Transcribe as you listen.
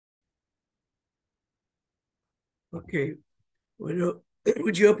Okay,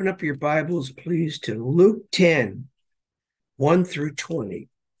 would you open up your Bibles, please, to Luke 10, 1 through 20?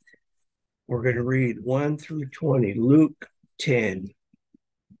 We're going to read 1 through 20, Luke 10.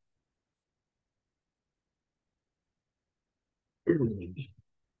 Okay,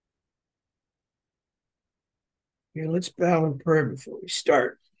 let's bow in prayer before we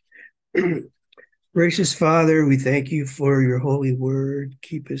start. Gracious Father, we thank you for your holy word.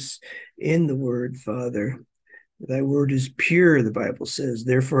 Keep us in the word, Father. Thy word is pure, the Bible says.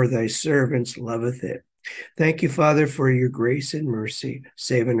 Therefore, thy servants loveth it. Thank you, Father, for your grace and mercy,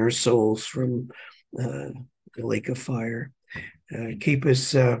 saving our souls from the lake of fire. Keep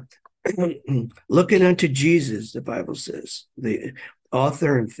us looking unto Jesus, the Bible says, the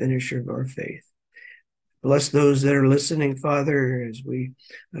author and finisher of our faith. Bless those that are listening, Father, as we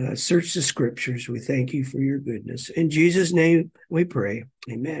search the scriptures. We thank you for your goodness. In Jesus' name we pray.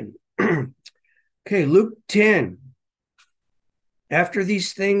 Amen. Okay, Luke 10. After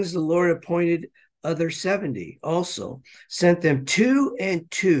these things, the Lord appointed other 70 also, sent them two and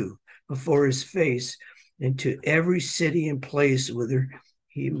two before his face into every city and place whither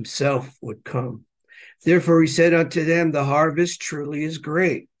he himself would come. Therefore he said unto them, the harvest truly is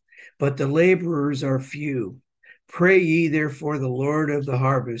great, but the laborers are few. Pray ye therefore the Lord of the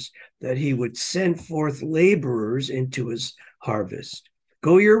harvest that he would send forth laborers into his harvest.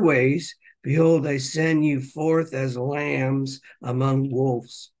 Go your ways. Behold, I send you forth as lambs among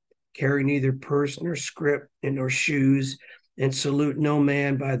wolves. Carry neither purse nor scrip nor shoes, and salute no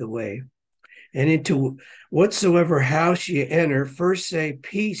man by the way. And into whatsoever house ye enter, first say,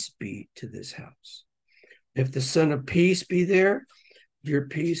 peace be to this house. If the Son of Peace be there, your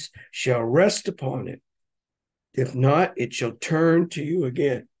peace shall rest upon it. If not, it shall turn to you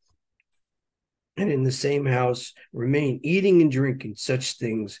again. And in the same house remain, eating and drinking such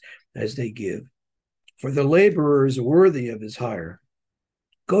things as they give. For the laborer is worthy of his hire.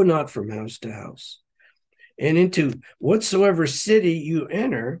 Go not from house to house. And into whatsoever city you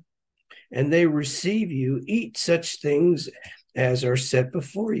enter, and they receive you, eat such things as are set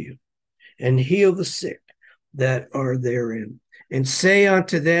before you, and heal the sick that are therein. And say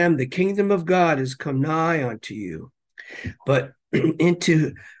unto them, the kingdom of God is come nigh unto you. But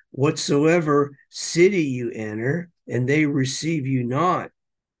into whatsoever city you enter, and they receive you not,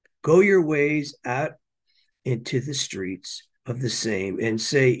 go your ways out into the streets of the same, and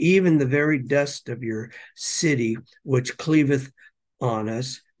say, even the very dust of your city, which cleaveth on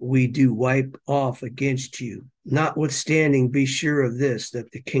us, we do wipe off against you. Notwithstanding, be sure of this,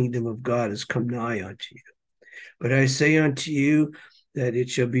 that the kingdom of God is come nigh unto you. But I say unto you that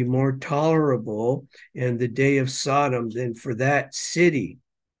it shall be more tolerable in the day of Sodom than for that city.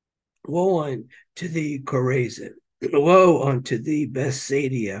 Woe unto thee, Chorazin! Woe unto thee,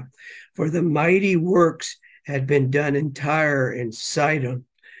 Bethsaida! For the mighty works had been done in Tyre and Sidon,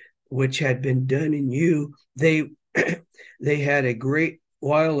 which had been done in you. They had a great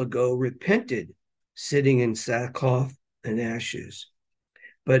while ago repented, sitting in sackcloth and ashes.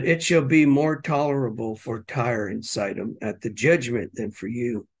 But it shall be more tolerable for Tyre and Sidon at the judgment than for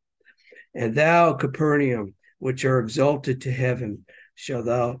you. And thou, Capernaum, which are exalted to heaven, shalt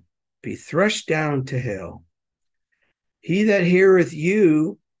thou be thrust down to hell. He that heareth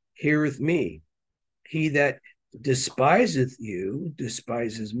you heareth me. He that despiseth you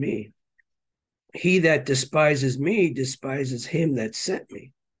despises me. He that despises me despises him that sent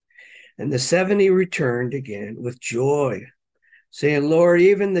me. And the 70 returned again with joy, saying, Lord,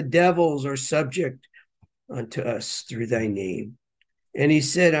 even the devils are subject unto us through thy name. And he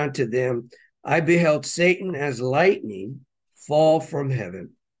said unto them, I beheld Satan as lightning fall from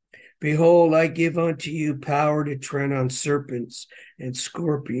heaven. Behold, I give unto you power to tread on serpents and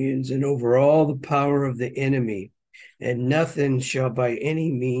scorpions and over all the power of the enemy, and nothing shall by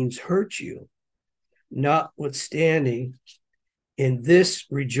any means hurt you. Notwithstanding, in this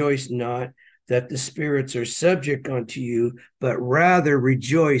rejoice not that the spirits are subject unto you, but rather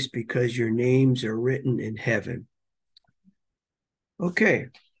rejoice because your names are written in heaven. Okay,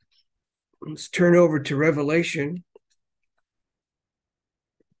 let's turn over to Revelation.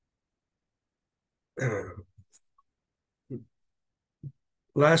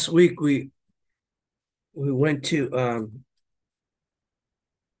 Last week we went to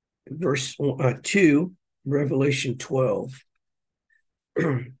verse 2, Revelation 12,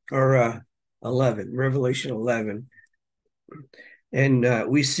 or 11, Revelation 11. And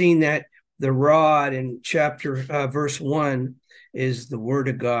we've seen that the rod in chapter verse 1 is the word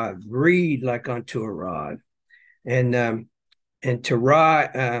of God. Read like unto a rod. And to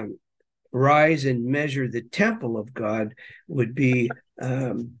rise and measure the temple of God would be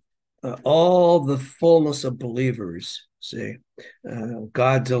all the fullness of believers, see,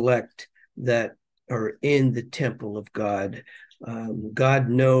 God's elect that are in the temple of God. God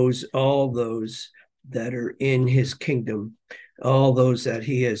knows all those that are in his kingdom, all those that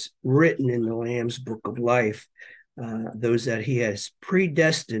he has written in the Lamb's book of life, those that he has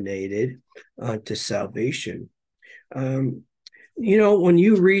predestinated to salvation. When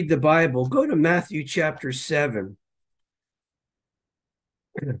you read the Bible, go to Matthew chapter 7.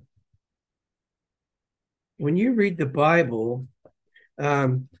 When you read the Bible,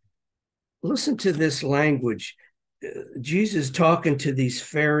 listen to this language. Jesus talking to these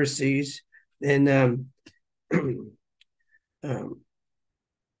Pharisees, and the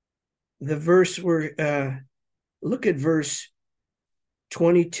verse where look at verse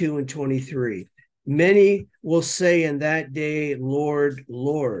 22 and 23. Many will say in that day, Lord,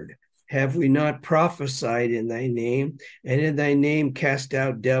 Lord, have we not prophesied in thy name, and in thy name cast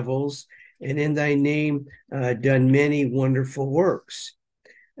out devils, and in thy name done many wonderful works?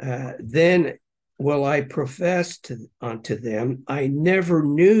 Then will I profess unto them, I never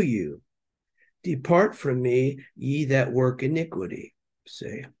knew you. Depart from me, ye that work iniquity.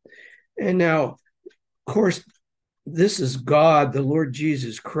 See? And now, of course, this is God, the Lord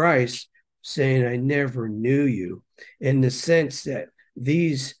Jesus Christ, saying, I never knew you, in the sense that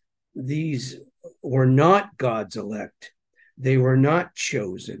these were not God's elect. They were not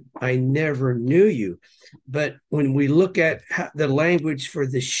chosen. I never knew you. But when we look at the language for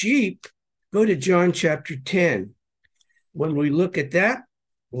the sheep, go to John chapter 10. When we look at that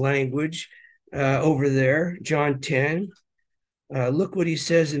language over there, John 10, look what he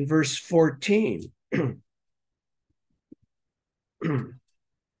says in verse 14.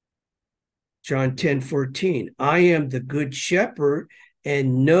 John 10:14. I am the good shepherd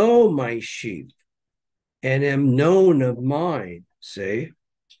and know my sheep and am known of mine, say.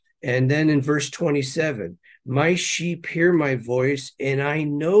 And then in verse 27, my sheep hear my voice and I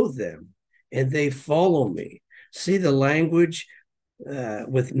know them and they follow me. See the language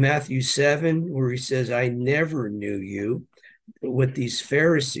with Matthew 7, where he says, I never knew you, with these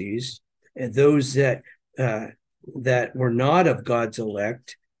Pharisees and those that were not of God's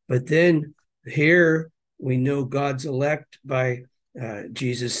elect. But then here we know God's elect by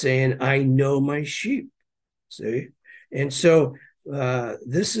Jesus saying, I know my sheep. See? And so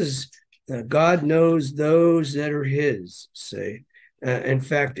this is God knows those that are his, say. In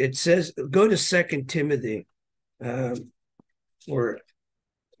fact, it says, go to 2 Timothy, where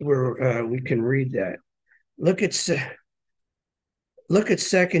we can read that. Look at 2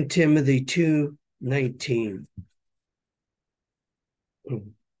 Timothy 2:19.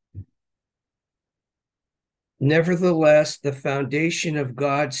 Nevertheless, the foundation of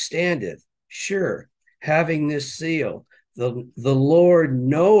God standeth, sure, having this seal, the Lord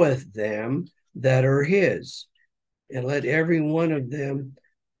knoweth them that are his, and let every one of them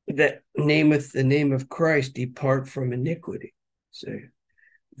that nameth the name of Christ depart from iniquity. See,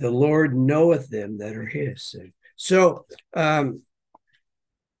 the Lord knoweth them that are his. See? So,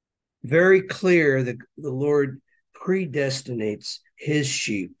 very clear that the Lord predestinates his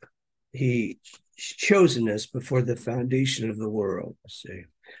sheep. He chosen us before the foundation of the world. See,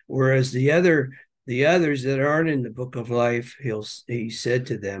 whereas the others that aren't in the book of life, he said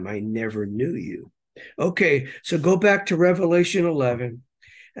to them, I never knew you. Okay, so go back to Revelation 11,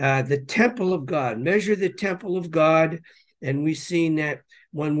 the temple of God. Measure the temple of God, and we've seen that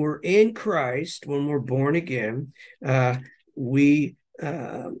when we're in Christ, when we're born again, we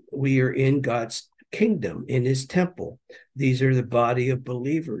are in God's kingdom, in his temple. These are the body of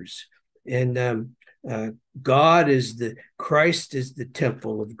believers. And Christ is the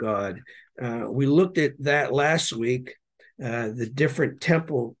temple of God. We looked at that last week, the different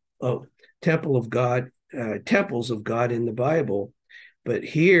temples of God in the Bible. But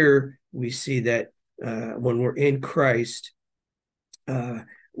here we see that when we're in Christ,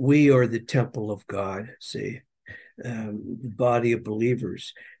 we are the temple of God, see, the body of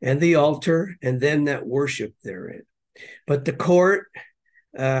believers, and the altar, and them that worship therein. But the court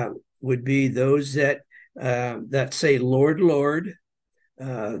would be those that say, Lord, Lord.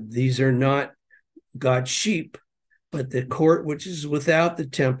 These are not God's sheep, but the court which is without the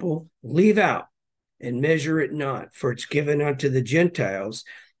temple, leave out and measure it not, for it's given unto the Gentiles.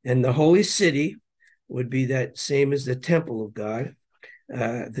 And the holy city would be that same as the temple of God,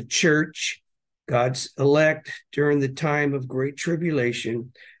 the church, God's elect during the time of great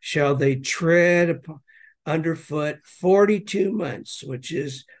tribulation, shall they tread underfoot 42 months, which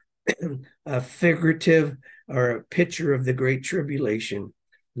is a figurative or a picture of the great tribulation.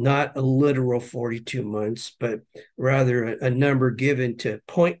 not a literal 42 months, but rather a number given to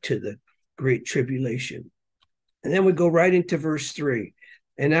point to the great tribulation. And then we go right into verse 3.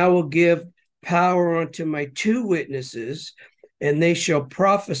 And I will give power unto my 2 witnesses, and they shall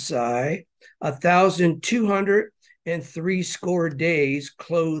prophesy 1,260 days,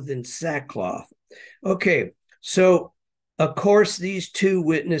 clothed in sackcloth. Okay, so of course, these 2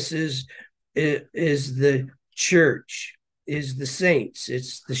 witnesses is the church, is the saints,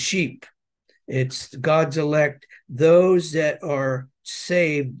 it's the sheep, it's God's elect, those that are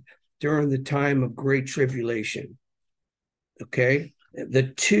saved during the time of great tribulation. Okay, the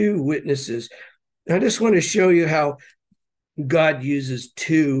 2 witnesses. I just want to show you how God uses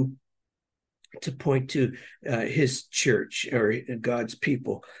 2 to point to his church, or God's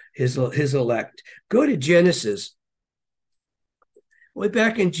people, his elect. Go to Genesis. Way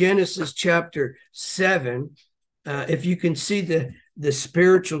back in Genesis chapter 7, if you can see the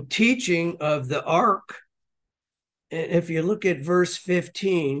spiritual teaching of the ark, and if you look at verse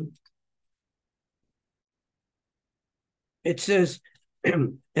 15, it says,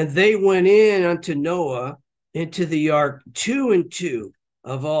 and they went in unto Noah into the ark, 2 and 2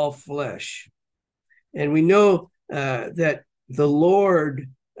 of all flesh. And we know that the Lord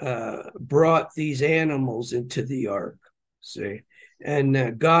brought these animals into the ark, see,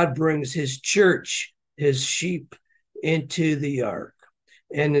 and God brings his church, his sheep, into the ark.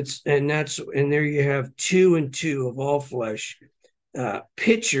 And there you have 2 and 2 of all flesh,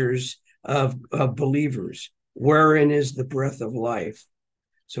 pictures of believers, wherein is the breath of life.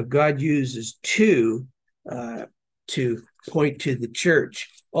 So God uses 2 to point to the church.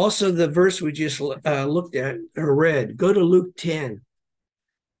 Also, the verse we just looked at or read, go to Luke 10.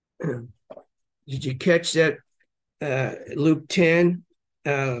 Did you catch that? Luke 10,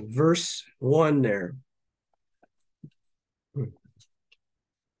 verse 1 there.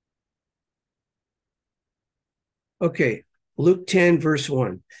 Okay, Luke 10, verse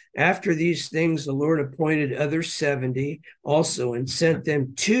 1. After these things, the Lord appointed other 70 also, and sent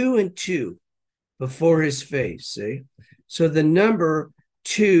them 2 and 2 before his face. See? So the number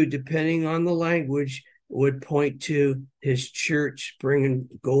 2, depending on the language, would point to his church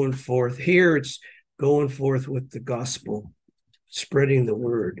going forth. Here it's going forth with the gospel, spreading the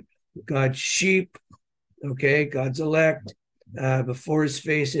word. God's sheep, okay, God's elect, before his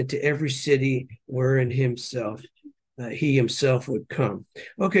face into every city wherein he himself would come.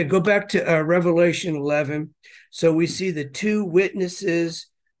 Okay, go back to Revelation 11. So we see the 2 witnesses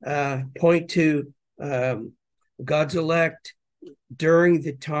point to God's elect during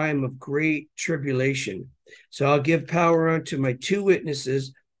the time of great tribulation. So I'll give power unto my 2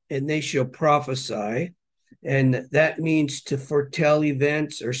 witnesses, and they shall prophesy. And that means to foretell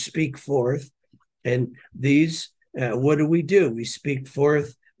events or speak forth. And these, what do? We speak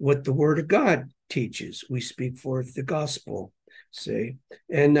forth what the word of God teaches. We speak forth the gospel, see?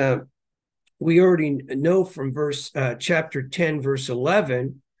 And we already know from chapter 10, verse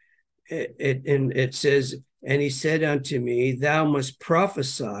 11, it says, and he said unto me, thou must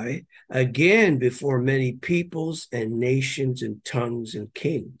prophesy again before many peoples and nations and tongues and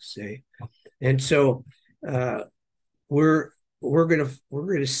kings. See? And so we're gonna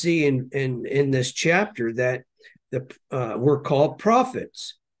see in this chapter that we're called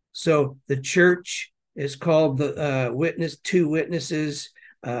prophets. So the church is called the 2 witnesses.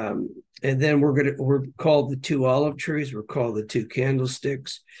 And then we're called the 2 olive trees. We're called the 2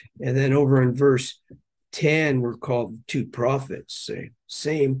 candlesticks. And then over in verse 10, we're called 2 prophets.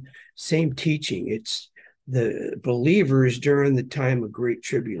 Same teaching. It's the believers during the time of great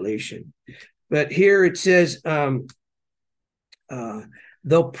tribulation. But here it says, they'll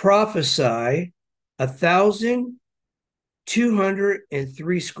prophesy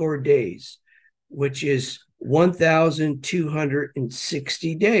 1,260 days, which is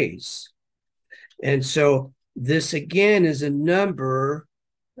 1,260 days. And so this again is a number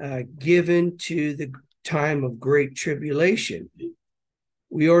given to the time of great tribulation.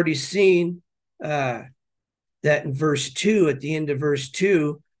 We already seen that in verse 2, at the end of verse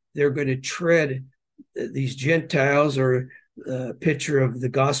 2, they're going to tread these Gentiles, or a picture of the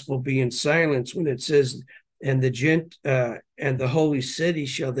gospel being silenced, when it says, and the holy city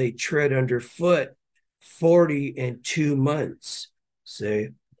shall they tread underfoot 42 months. See?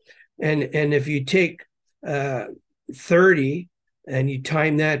 And if you take 30 and you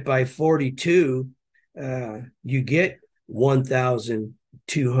time that by 42, you get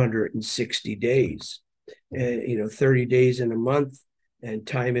 1,260 days. 30 days in a month, and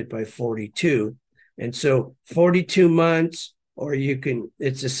time it by 42. And so 42 months, or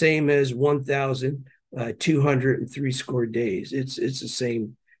it's the same as 1,260 days. It's the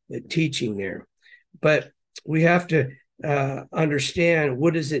teaching there. But we have to understand,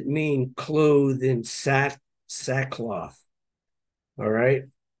 what does it mean, clothed in sackcloth? All right.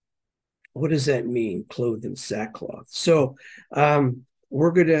 What does that mean, clothed in sackcloth? So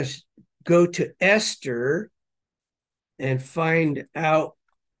we're going to go to Esther and find out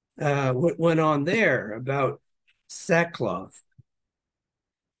what went on there about sackcloth.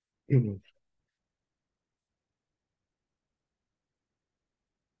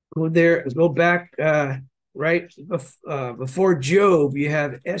 Go back right before Job, you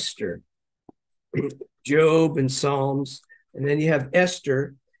have Esther. Job and Psalms, and then you have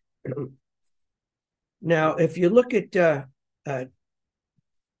Esther. Now, if you look at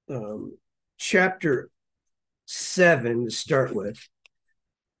chapter 7 to start with,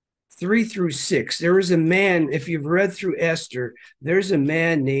 3 through 6, there was a man, if you've read through Esther, there's a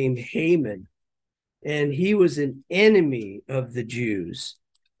man named Haman, and he was an enemy of the Jews,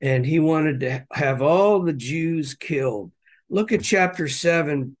 and he wanted to have all the Jews killed. Look at chapter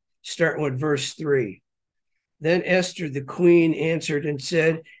 7, starting with verse 3. Then Esther the queen answered and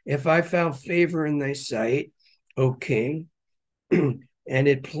said, if I found favor in thy sight, O king, and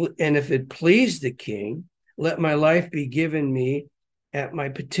if it pleased the king, let my life be given me at my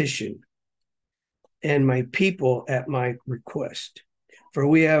petition, and my people at my request. For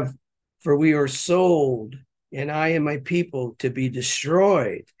we are sold, and I and my people to be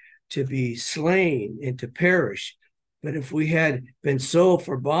destroyed, to be slain, and to perish. But if we had been sold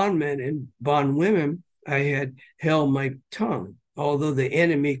for bondmen and bondwomen, I had held my tongue, although the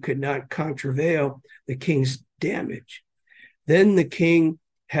enemy could not countervail the king's damage. Then the king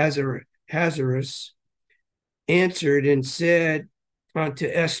Ahasuerus answered and said unto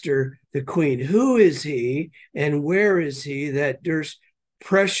Esther the queen, who is he and where is he that durst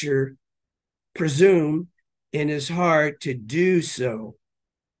presume in his heart to do so?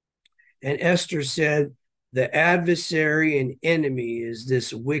 And Esther said, the adversary and enemy is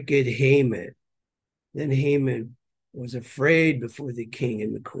this wicked Haman. Then Haman was afraid before the king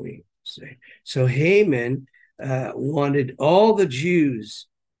and the queen. So Haman wanted all the Jews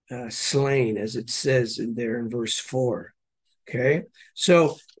slain, as it says in there in verse 4. Okay,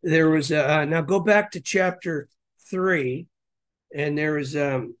 so there was now go back to chapter 3, and there was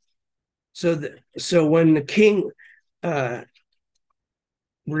so when the king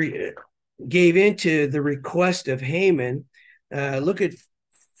gave into the request of Haman, look at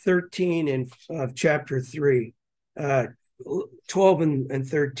 13 and chapter 3, 12 and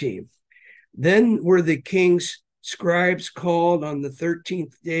 13. Then were the king's scribes called on the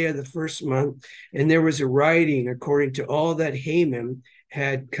 13th day of the first month, and there was a writing according to all that Haman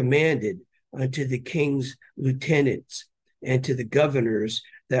had commanded unto the king's lieutenants and to the governors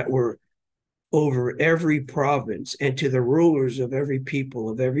that were over every province, and to the rulers of every people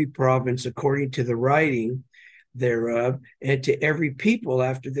of every province according to the writing thereof, and to every people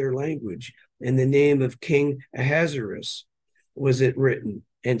after their language. In the name of King Ahasuerus was it written,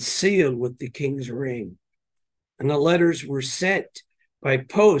 and sealed with the king's ring. And the letters were sent by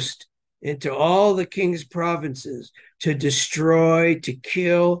post into all the king's provinces to destroy, to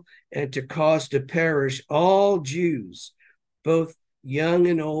kill, and to cause to perish all Jews, both young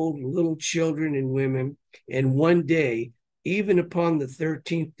and old, little children and women, in one day, even upon the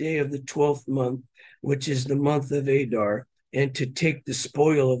 13th day of the 12th month, which is the month of Adar, and to take the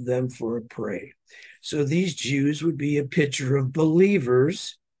spoil of them for a prey. So these Jews would be a picture of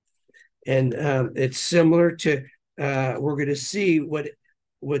believers, and it's similar to, we're going to see what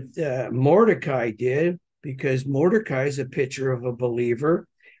Mordecai did, because Mordecai is a picture of a believer.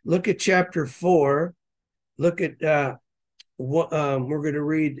 Look at chapter 4. Look at we're going to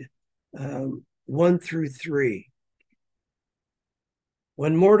read 1 through 3.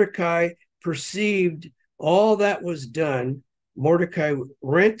 When Mordecai perceived all that was done, Mordecai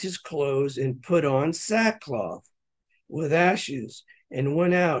rent his clothes and put on sackcloth with ashes, and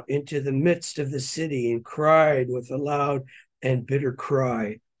went out into the midst of the city and cried with a loud and bitter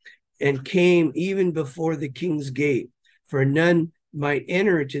cry, and came even before the king's gate, for none might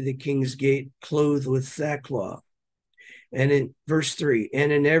enter into the king's gate clothed with sackcloth. And in verse 3,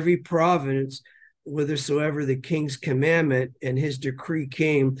 and in every province, whithersoever the king's commandment and his decree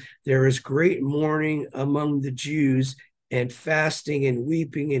came, there is great mourning among the Jews, and fasting and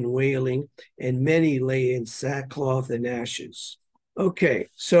weeping and wailing, and many lay in sackcloth and ashes. Okay,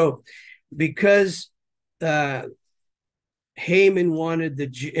 so because Haman wanted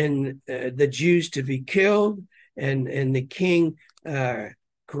the Jews to be killed, and the king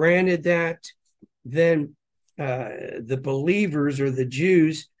granted that, then the believers or the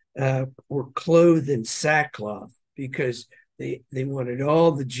Jews were clothed in sackcloth, because They wanted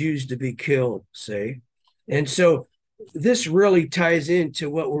all the Jews to be killed, say. And so this really ties into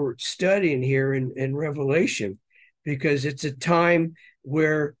what we're studying here in Revelation, because it's a time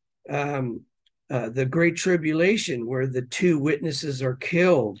where the Great Tribulation, where the two witnesses are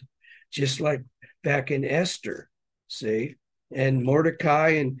killed, just like back in Esther, see? And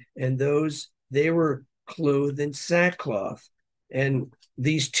Mordecai and those, they were clothed in sackcloth. And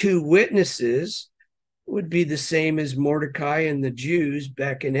these two witnesses would be the same as Mordecai and the Jews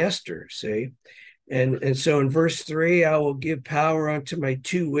back in Esther, see? And so in verse 3, I will give power unto my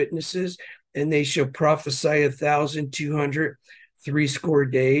two witnesses, and they shall prophesy 1,200 threescore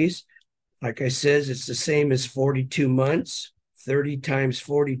days. Like I says, it's the same as 42 months. 30 times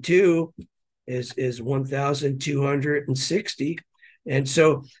 42 is 1,260. And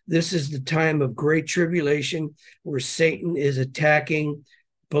so this is the time of great tribulation where Satan is attacking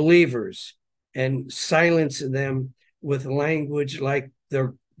believers and silencing them with language like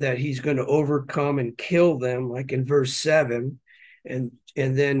that he's going to overcome and kill them, like in verse 7. And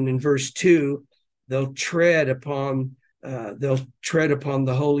then in verse 2, they'll tread upon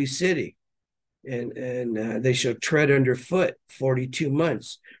the holy city, and they shall tread underfoot 42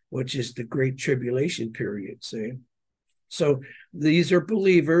 months, which is the great tribulation period. See, so these are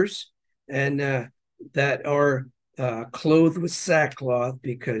believers, and that are clothed with sackcloth,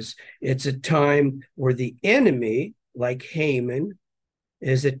 because it's a time where the enemy, like Haman,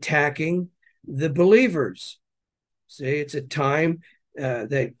 is attacking the believers. See, it's a time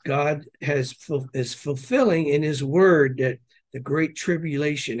that God is fulfilling in His Word, that the great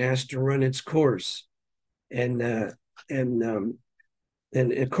tribulation has to run its course, and of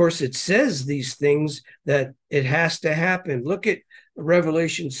course it says these things that it has to happen. Look at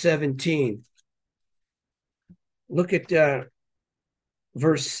Revelation 17. Look at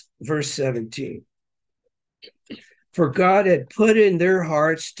verse 17. For God had put in their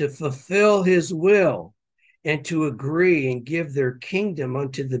hearts to fulfill His will, and to agree and give their kingdom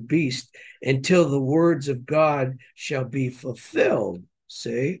unto the beast, until the words of God shall be fulfilled.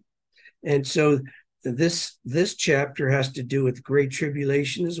 See? And so this chapter has to do with great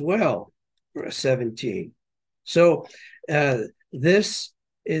tribulation as well, 17. So this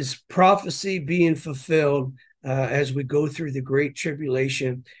is prophecy being fulfilled as we go through the great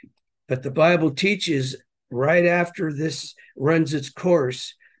tribulation. But the Bible teaches right after this runs its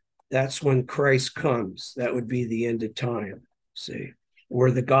course, that's when Christ comes. That would be the end of time, see,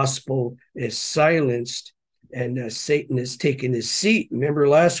 where the gospel is silenced and Satan has taken his seat. Remember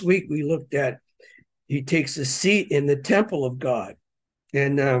last week we looked at, he takes a seat in the temple of God.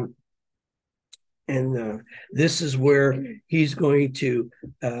 And this is where he's going to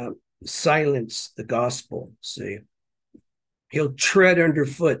silence the gospel, see. He'll tread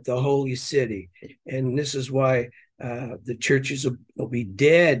underfoot the holy city. And this is why the churches will be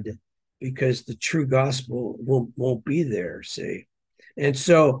dead, because the true gospel won't be there, see. And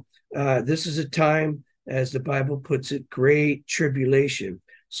so this is a time, as the Bible puts it, great tribulation.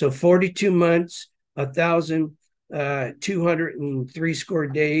 So 42 months, 1,203 score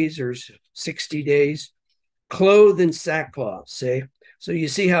days, or 60 days, clothed in sackcloth, see. So you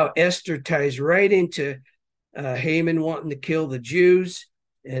see how Esther ties right into Haman wanting to kill the Jews,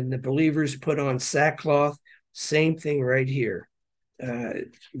 and the believers put on sackcloth. Same thing right here.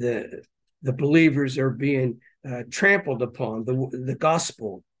 The believers are being trampled upon. The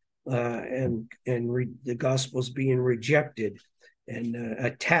gospel and the gospel is being rejected and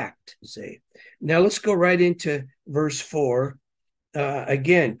attacked. Say, now let's go right into verse 4.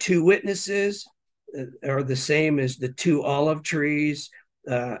 Again, two witnesses are the same as the two olive trees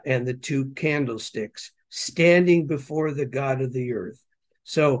and the two candlesticks standing before the God of the earth.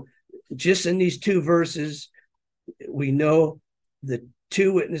 So just in these two verses, we know the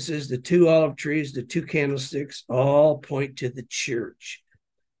two witnesses, the two olive trees, the two candlesticks, all point to the church,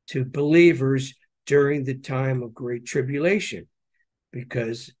 to believers during the time of great tribulation,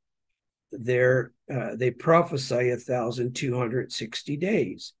 because they prophesy 1,260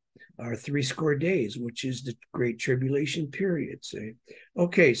 days, or threescore days, which is the great tribulation period. Say,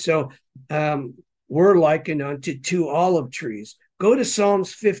 okay, so we're likened unto two olive trees. Go to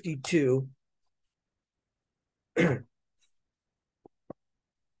Psalms 52. I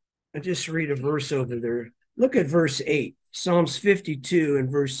just read a verse over there. Look at verse 8. Psalms 52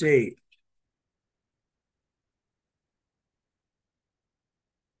 and verse 8.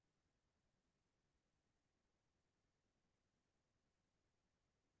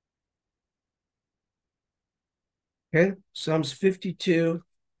 Okay, Psalms 52.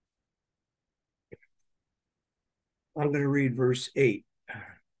 I'm going to read verse 8.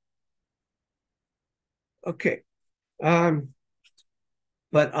 Okay.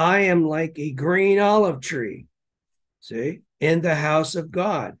 But I am like a green olive tree, see, in the house of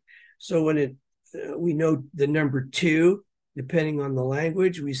God. So when we know the number two, depending on the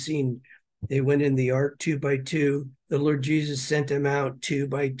language, we've seen they went in the ark 2 by 2. The Lord Jesus sent them out 2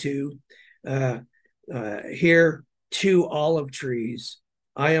 by 2. Here, 2 olive trees.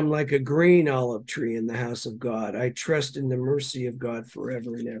 I am like a green olive tree in the house of God. I trust in the mercy of God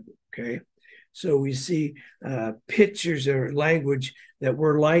forever and ever. Okay. So we see pictures or language that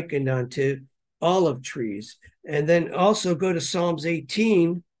were likened unto olive trees. And then also go to Psalms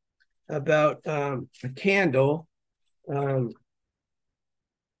 18 about a candle.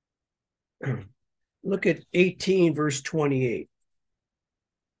 Look at 18, verse 28.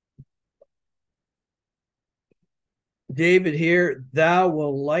 David here, thou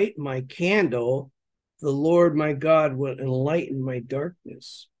will light my candle. The Lord my God will enlighten my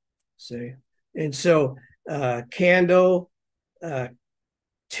darkness. See? And so candle,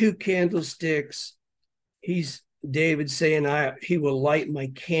 2 candlesticks. He's David saying, he will light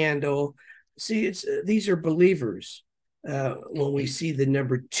my candle. See, these are believers. When we see the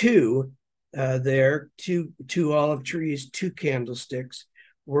number 2 there, two olive trees, 2 candlesticks,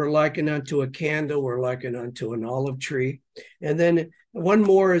 we're likened unto a candle, we're likened unto an olive tree. And then one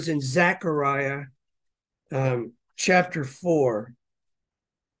more is in Zechariah chapter 4.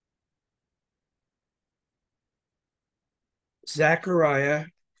 Zechariah,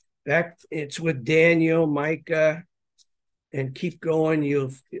 it's with Daniel, Micah, and keep going.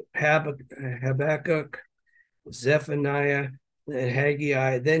 You'll have Habakkuk, Zephaniah, and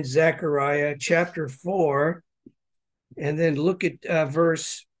Haggai, then Zechariah chapter 4, and then look at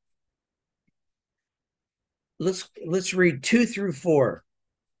verse. Let's read 2 through 4.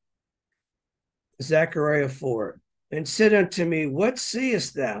 Zechariah 4. And said unto me, what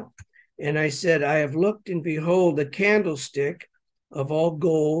seest thou? And I said, I have looked, and behold, a candlestick of all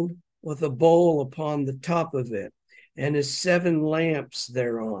gold, with a bowl upon the top of it, and his 7 lamps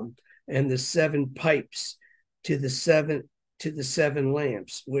thereon, and the 7 pipes to the seven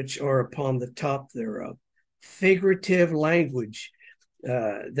lamps which are upon the top thereof. Figurative language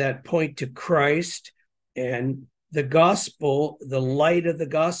that point to Christ and the gospel, the light of the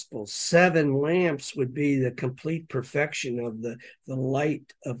gospel. 7 lamps would be the complete perfection of the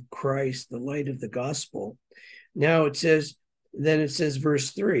light of Christ, the light of the gospel. Now it says,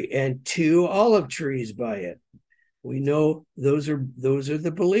 verse 3, and 2 olive trees by it. We know those are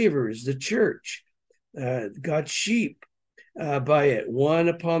the believers, the church, God's sheep by it. One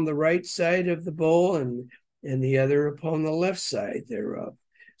upon the right side of the bowl, and the other upon the left side thereof.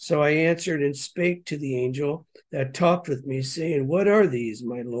 So I answered and spake to the angel that talked with me, saying, what are these,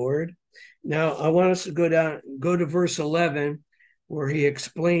 my Lord? Now I want us to go to verse 11, where he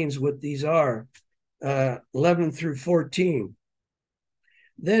explains what these are, 11 through 14.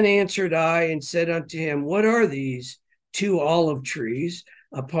 Then answered I and said unto him, what are these 2 olive trees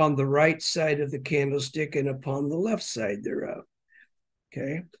upon the right side of the candlestick and upon the left side thereof?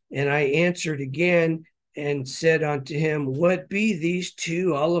 Okay. And I answered again and said unto him, what be these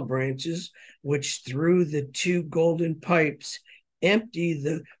 2 olive branches which through the 2 golden pipes empty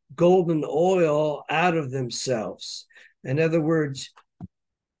the golden oil out of themselves? In other words,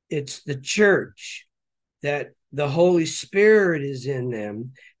 it's the church, that the Holy Spirit is in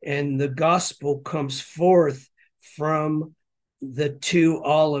them, and the gospel comes forth from the 2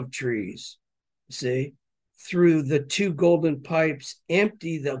 olive trees. See, through the 2 golden pipes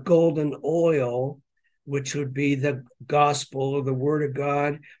empty the golden oil, which would be the gospel or the word of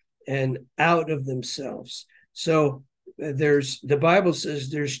God, and out of themselves. So the Bible says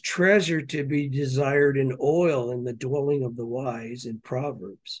there's treasure to be desired in oil in the dwelling of the wise in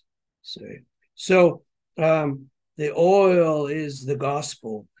Proverbs. So the oil is the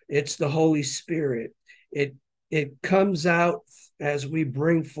gospel. It's the Holy Spirit. It comes out as we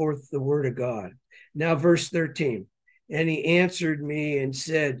bring forth the word of God. Now, verse 13, and he answered me and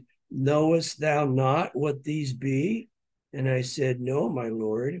said, knowest thou not what these be? And I said, no, my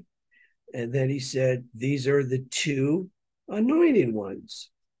Lord. And then he said, these are the 2 anointed ones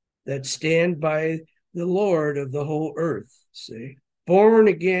that stand by the Lord of the whole earth. See, born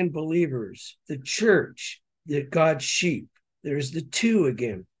again believers, the church, the God's sheep. There's the 2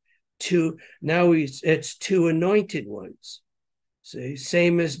 again. 2, now it's 2 anointed ones. See,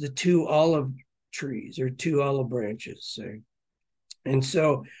 same as the 2 olive trees or 2 olive branches. See, and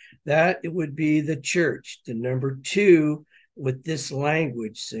so that it would be the church, the number 2 with this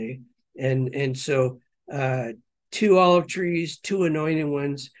language. See, and so 2 olive trees, 2 anointed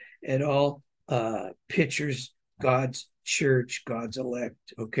ones, it all pictures God's church, God's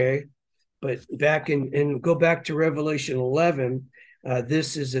elect. Okay. But go back to Revelation 11,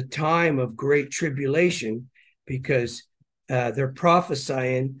 this is a time of great tribulation because they're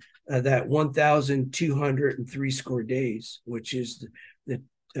prophesying that 1,203 score days, which is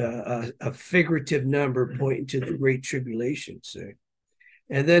a figurative number pointing to the great tribulation. So,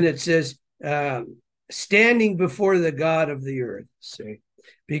 and then it says, standing before the God of the earth. See,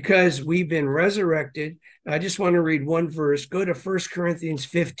 because we've been resurrected. I just want to read one verse. Go to 1 Corinthians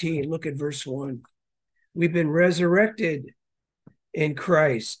 15. Look at verse 1. We've been resurrected in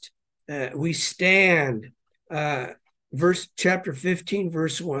Christ. We stand. Chapter 15,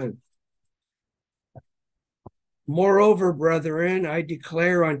 verse 1. Moreover, brethren, I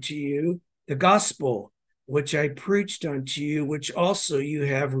declare unto you the gospel which I preached unto you, which also you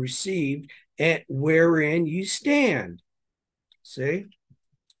have received, and wherein you stand. See?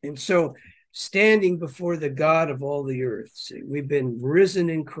 And so, standing before the God of all the earth. See, we've been risen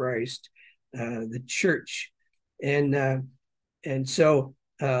in Christ, the church. And so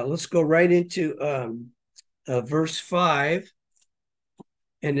let's go right into verse 5.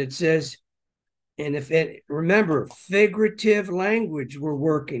 And it says, and remember, figurative language we're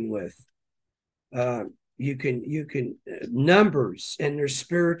working with. You can numbers and their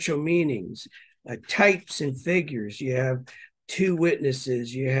spiritual meanings, types and figures. You have 2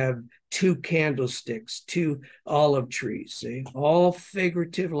 witnesses, you have 2 candlesticks, 2 olive trees. See, all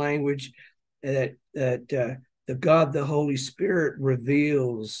figurative language that the God, the Holy Spirit,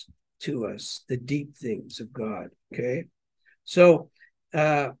 reveals to us the deep things of God. Okay, so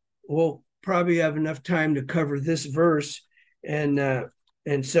we'll probably have enough time to cover this verse, and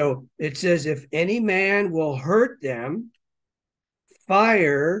so it says, if any man will hurt them,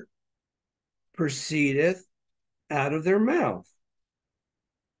 fire proceedeth out of their mouth.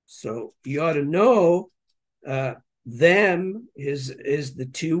 So you ought to know them is the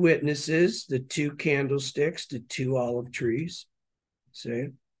 2 witnesses, the 2 candlesticks, the 2 olive trees. See,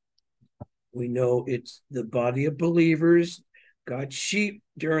 we know it's the body of believers, God's sheep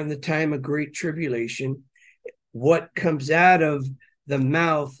during the time of great tribulation. What comes out of the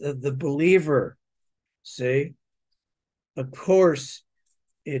mouth of the believer? See, of course,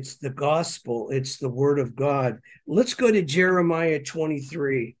 it's the gospel. It's the word of God. Let's go to Jeremiah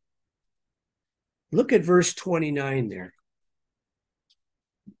 23. Look at verse 29 there.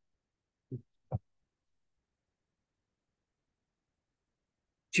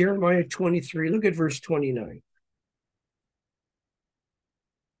 Jeremiah 23, look at verse 29.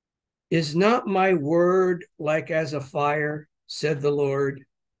 Is not my word like as a fire, said the Lord?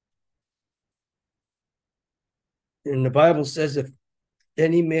 And the Bible says, if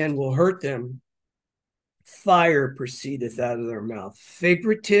any man will hurt them, fire proceedeth out of their mouth.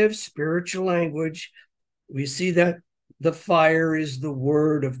 Figurative, spiritual language. We see that the fire is the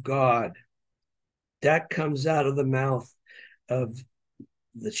word of God. That comes out of the mouth of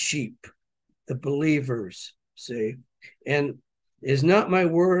the sheep, the believers, see? And is not my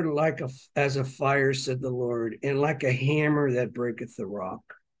word like as a fire, said the Lord, and like a hammer that breaketh the rock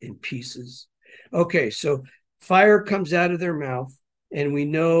in pieces? Okay, so fire comes out of their mouth, and we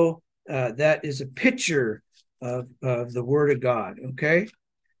know that is a picture of the word of God, okay?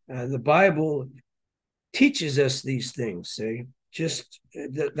 The Bible teaches us these things, see?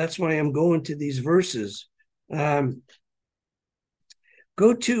 That's why I'm going to these verses.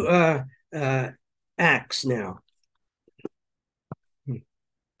 Go to Acts now.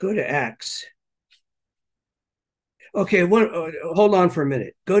 Go to Acts. Okay, hold on for a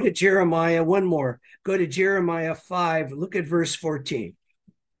minute. Go to Jeremiah, one more. Go to Jeremiah 5. Look at verse 14.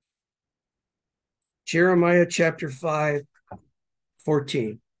 Jeremiah chapter 5,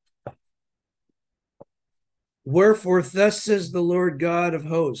 14. Wherefore thus says the Lord God of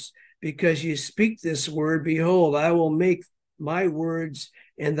hosts, because you speak this word, behold, I will make my words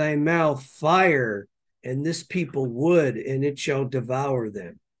in thy mouth fire, and this people wood, and it shall devour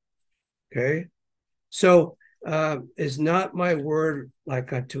them. Okay, so is not my word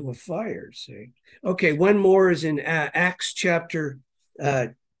like unto a fire? See, okay, one more is in Acts chapter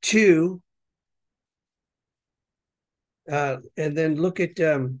 2, and then look at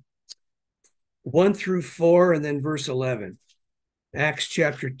 1 through 4, and then verse 11. Acts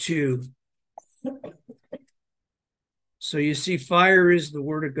chapter 2. So you see, fire is the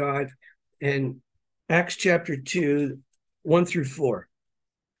word of God, and Acts chapter 2, 1 through 4.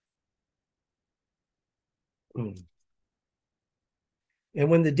 And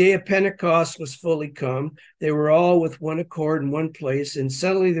when the day of Pentecost was fully come, they were all with one accord in one place, and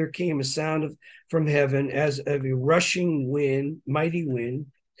suddenly there came a sound from heaven as of a rushing wind, mighty wind,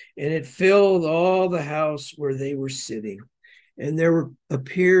 and it filled all the house where they were sitting. And there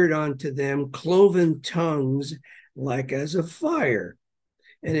appeared unto them cloven tongues like as of fire,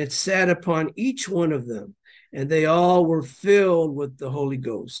 and it sat upon each one of them. And they all were filled with the Holy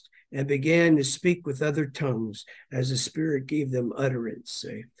Ghost and began to speak with other tongues as the Spirit gave them utterance.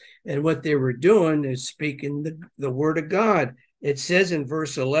 See? And what they were doing is speaking the word of God. It says in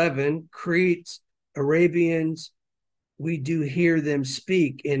verse 11, Cretes, Arabians, we do hear them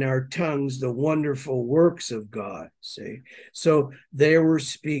speak in our tongues the wonderful works of God. See? So they were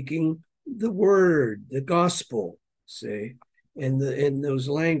speaking the word, the gospel, see, in those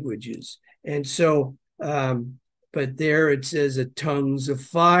languages. And so, but there it says a tongues of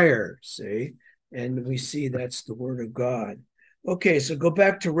fire, see, and we see that's the word of God. Okay, so go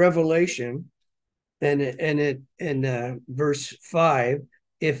back to Revelation, and verse 5,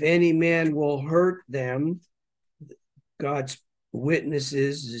 if any man will hurt them, God's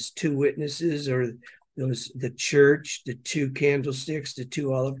witnesses, his two witnesses, or those the church, the two candlesticks, the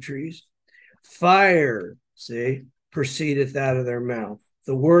two olive trees. Fire, see, proceedeth out of their mouth.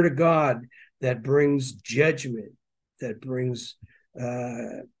 The word of God that brings judgment, that brings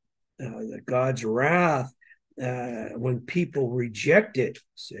God's wrath when people reject it.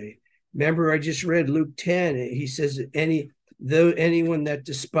 See, remember I just read Luke 10. He says anyone that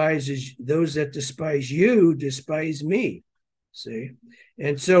despises those that despise you despise me. See,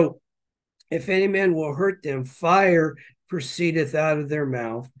 and so if any man will hurt them, fire proceedeth out of their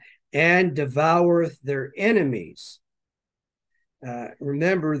mouth and devoureth their enemies.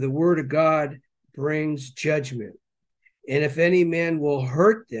 Remember, the word of God brings judgment. And if any man will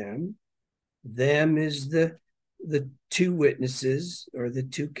hurt them is the two witnesses or the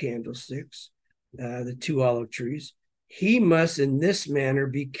two candlesticks, the two olive trees. He must in this manner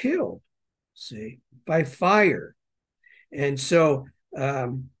be killed, see, by fire. And so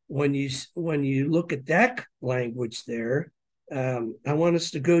when you look at that language there, I want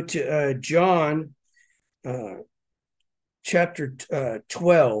us to go to John chapter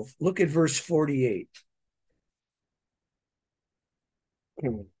 12. Look at verse 48.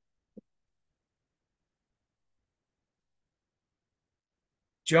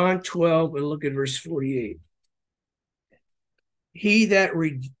 John 12, and look at verse 48. He that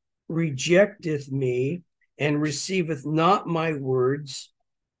rejecteth me and receiveth not my words,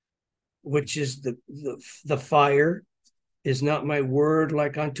 which is the fire, is not my word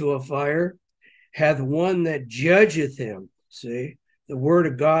like unto a fire, hath one that judgeth him. See, the word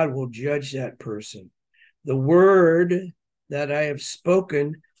of God will judge that person. The word that I have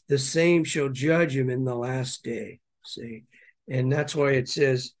spoken, the same shall judge him in the last day. See, and that's why it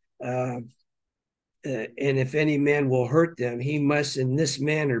says, and if any man will hurt them, he must in this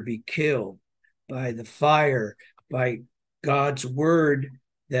manner be killed by the fire, by God's word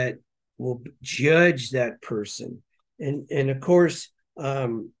that will judge that person. And of course,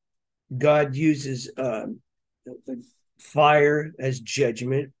 God uses fire as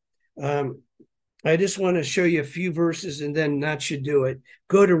judgment. I just want to show you a few verses, and then that should do it.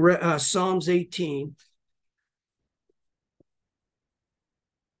 Go to Psalms 18.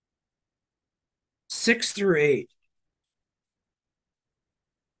 6 through 8.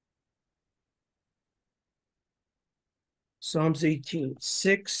 Psalms 18,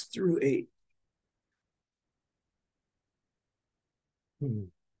 6 through 8.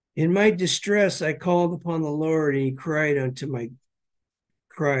 In my distress, I called upon the Lord, and he cried unto my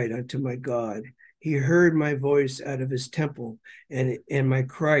God. He heard my voice out of his temple, and my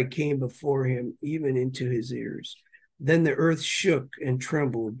cry came before him, even into his ears. Then the earth shook and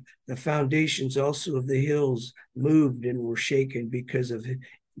trembled. The foundations also of the hills moved and were shaken because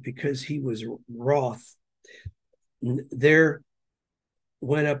he was wroth. There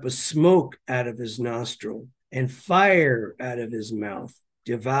went up a smoke out of his nostril, and fire out of his mouth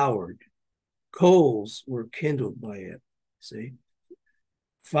devoured. Coals were kindled by it. See?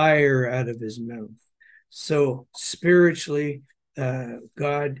 Fire out of his mouth. So spiritually,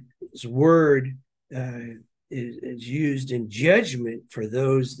 God's word is used in judgment for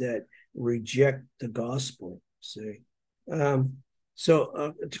those that reject the gospel. See,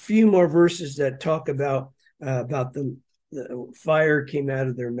 so a few more verses that talk about the fire came out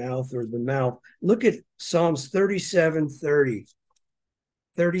of their mouth, or the mouth. Look at Psalms 37:30.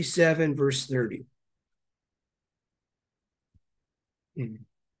 37 verse 30.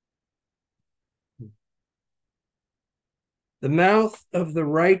 The mouth of the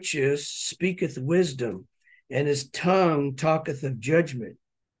righteous speaketh wisdom, and his tongue talketh of judgment.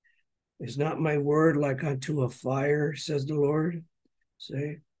 Is not my word like unto a fire, says the Lord?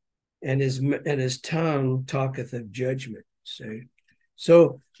 See? And his tongue talketh of judgment. See?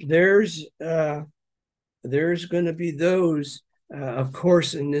 So there's there's going to be those, of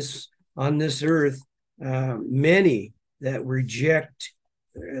course, on this earth, many that reject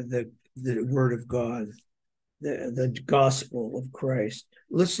the word of God, the gospel of Christ.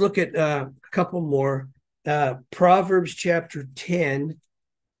 Let's look at a couple more. Proverbs chapter 10.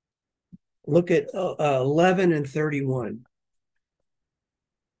 Look at 11 and 31.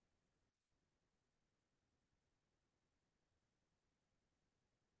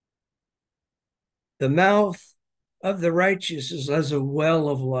 The mouth of the righteous is as a well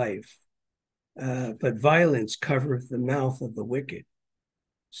of life, but violence covereth the mouth of the wicked.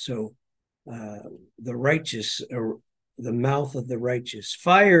 So the righteous, the mouth of the righteous,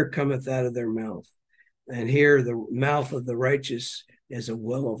 fire cometh out of their mouth. And here the mouth of the righteous is a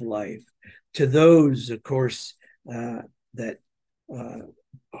well of life. To those, of course, that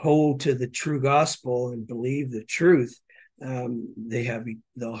hold to the true gospel and believe the truth,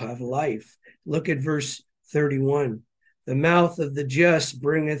 they'll have life. Look at verse 31. The mouth of the just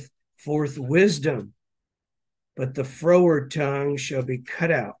bringeth forth wisdom, but the froward tongue shall be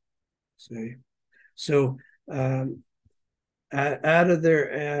cut out. See? So out of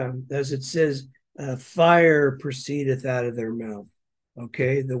their, as it says, fire proceedeth out of their mouth.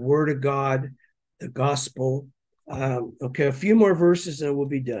 Okay, the word of God, the gospel. Okay, a few more verses and we'll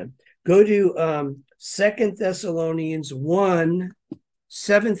be done. Go to 2 Thessalonians 1,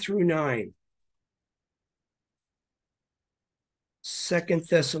 7 through 9. 2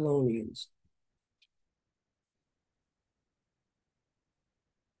 Thessalonians.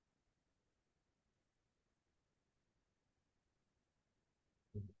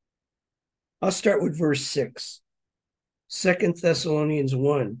 I'll start with verse 6. 2 Thessalonians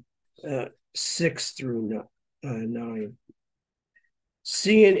 1, 6 through 9.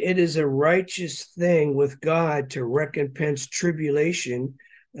 Seeing it is a righteous thing with God to recompense tribulation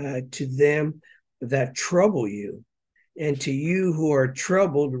to them that trouble you, and to you who are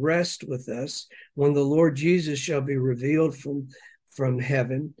troubled, rest with us when the Lord Jesus shall be revealed from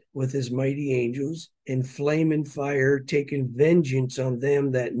heaven with his mighty angels in flame and fire, taking vengeance on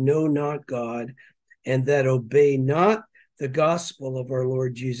them that know not God and that obey not the gospel of our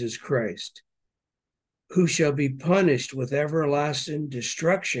Lord Jesus Christ, who shall be punished with everlasting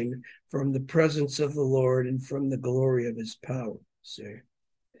destruction from the presence of the Lord and from the glory of his power. See?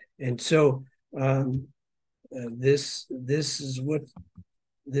 And so this is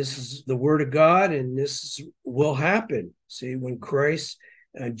the word of God, and will happen. See, when Christ,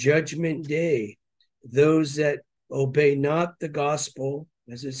 judgment day, those that obey not the gospel,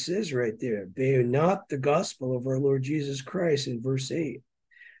 as it says right there, obey not the gospel of our Lord Jesus Christ in verse 8.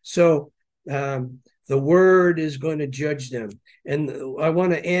 So the word is going to judge them. And I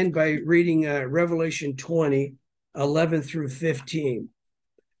want to end by reading Revelation 20, 11 through 15.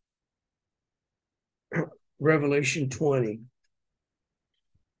 Revelation 20.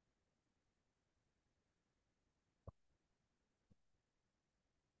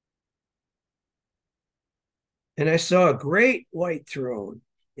 And I saw a great white throne,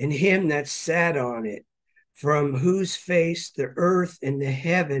 and him that sat on it, from whose face the earth and the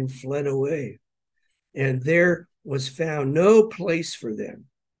heaven fled away, and there was found no place for them.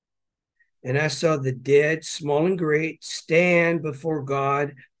 And I saw the dead, small and great, stand before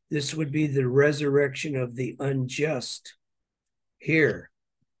God. This would be the resurrection of the unjust here,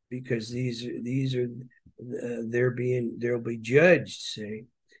 because these are they'll be judged. Say,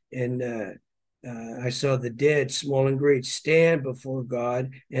 and I saw the dead, small and great, stand before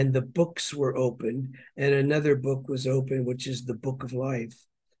God, and the books were opened, and another book was opened, which is the book of life.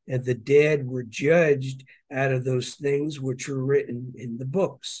 And the dead were judged out of those things which were written in the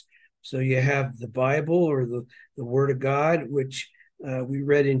books. So you have the Bible, or the Word of God, which we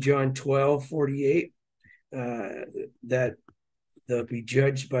read in John 12, 48, that they'll be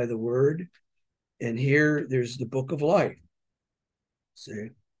judged by the Word. And here there's the book of life. See?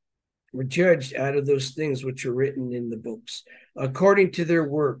 Were judged out of those things which are written in the books, according to their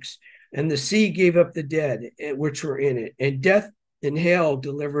works. And the sea gave up the dead which were in it, and death and hell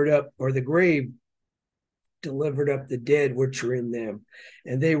delivered up, or the grave delivered up the dead which were in them.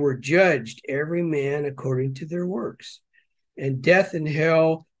 And they were judged, every man according to their works. And death and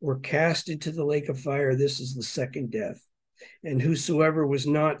hell were cast into the lake of fire. This is the second death. And whosoever was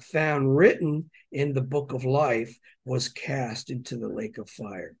not found written in the book of life was cast into the lake of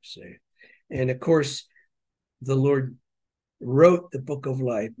fire. See? And of course, the Lord wrote the book of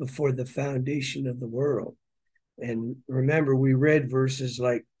life before the foundation of the world. And remember, we read verses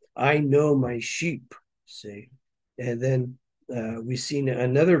like, I know my sheep, see? And then we seen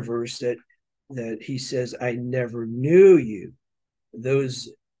another verse that he says, I never knew you. Those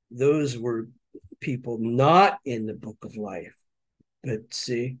were people not in the book of life. But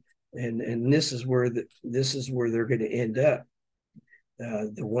see, and this is where they're going to end up.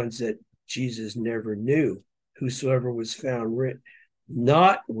 The ones that Jesus never knew. Whosoever was found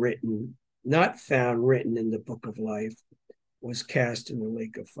not found written in the book of life was cast in the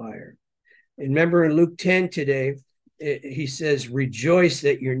lake of fire. And remember in Luke 10 today, he says, rejoice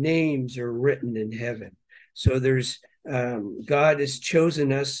that your names are written in heaven. So there's God has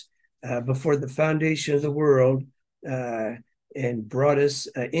chosen us before the foundation of the world and brought us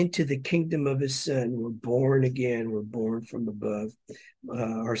into the kingdom of his son. We're born again. We're born from above.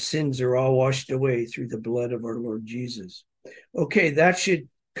 Our sins are all washed away through the blood of our Lord Jesus. Okay, that should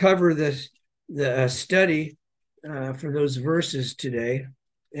cover the study for those verses today.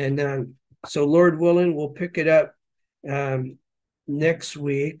 And so Lord willing, we'll pick it up next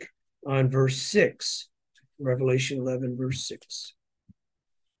week on verse 6, Revelation 11, verse 6.